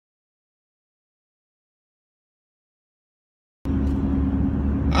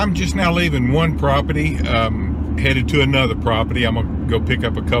I'm just now leaving one property, headed to another property. I'm gonna go pick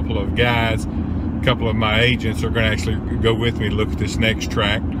up a couple of guys. A couple of my agents are gonna actually go with me to look at this next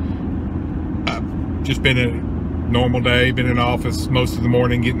tract. Just been a normal day, been in office most of the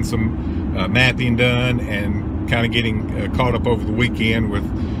morning getting some mapping done and kind of getting caught up over the weekend with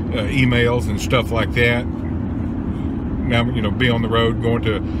emails and stuff like that. Now, be on the road going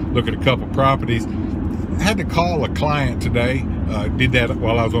to look at a couple properties. I had to call a client today. Did that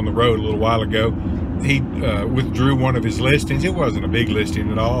while I was on the road a little while ago. He withdrew one of his listings. It wasn't a big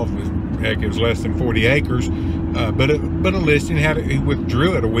listing at all. Heck, it was less than 40 acres, but a listing. He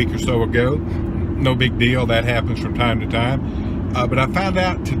withdrew it a week or so ago. No big deal. That happens from time to time. But I found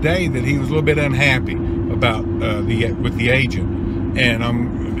out today that he was a little bit unhappy about with the agent,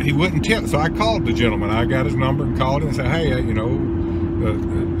 and he wouldn't tell. So I called the gentleman. I got his number and called him and said, "Hey,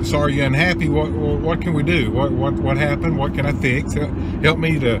 sorry you're unhappy. What can we do? What happened? What can I fix? Help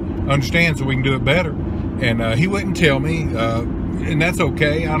me to understand so we can do it better." And he wouldn't tell me, and that's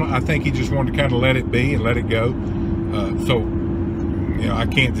okay. I think he just wanted to kind of let it be and let it go. So I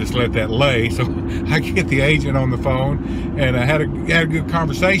can't just let that lay. So I get the agent on the phone, and I had a good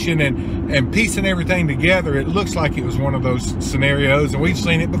conversation, and piecing everything together, it looks like it was one of those scenarios, and we've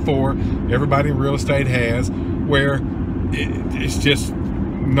seen it before. Everybody in real estate has, where it's just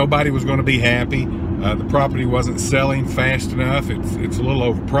nobody was going to be happy. The property wasn't selling fast enough. It's a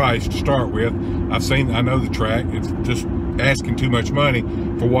little overpriced to start with. I know the tract. It's just asking too much money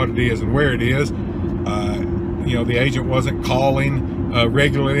for what it is and where it is. The agent wasn't calling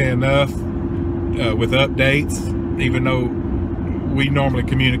regularly enough with updates, even though we normally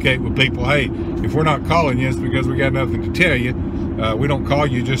communicate with people, hey, if we're not calling you, it's because we got nothing to tell you. We don't call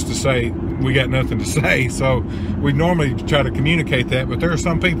you just to say we got nothing to say. So we normally try to communicate that, but there are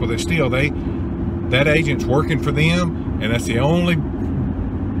some people that still, that agent's working for them, and that's the only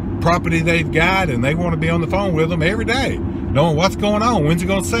property they've got, and they want to be on the phone with them every day, knowing what's going on, when's it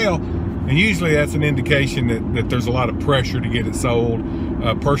going to sell. And usually that's an indication that there's a lot of pressure to get it sold,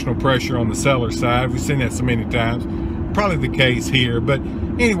 personal pressure on the seller side. We've seen that so many times. Probably the case here. But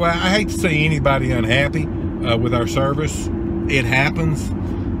anyway, I hate to see anybody unhappy with our service. It happens.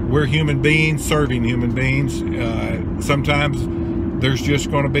 We're human beings serving human beings. Sometimes there's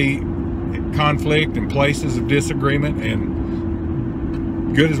just going to be conflict and places of disagreement.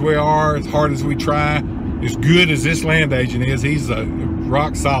 And good as we are, as hard as we try, as good as this land agent is, he's a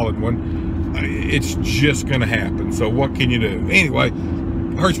rock solid one, it's just going to happen. So what can you do? Anyway,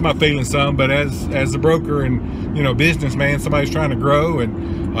 hurts my feelings some, but as a broker and businessman, somebody's trying to grow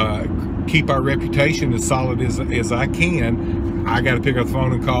and keep our reputation as solid as I can, I got to pick up the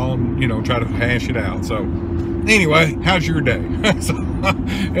phone and call and try to hash it out. So anyway, how's your day? So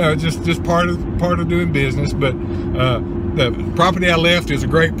just part of doing business. But the property I left is a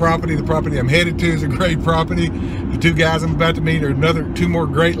great property. The property I'm headed to is a great property. The two guys I'm about to meet are two more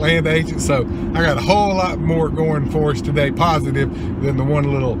great land agents. So I got a whole lot more going for us today, positive, than the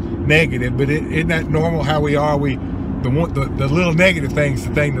one little negative. But isn't that normal how we are? The little negative things,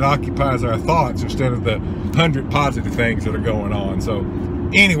 the thing that occupies our thoughts instead of the 100 positive things that are going on. So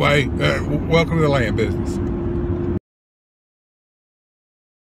anyway, welcome to the land business.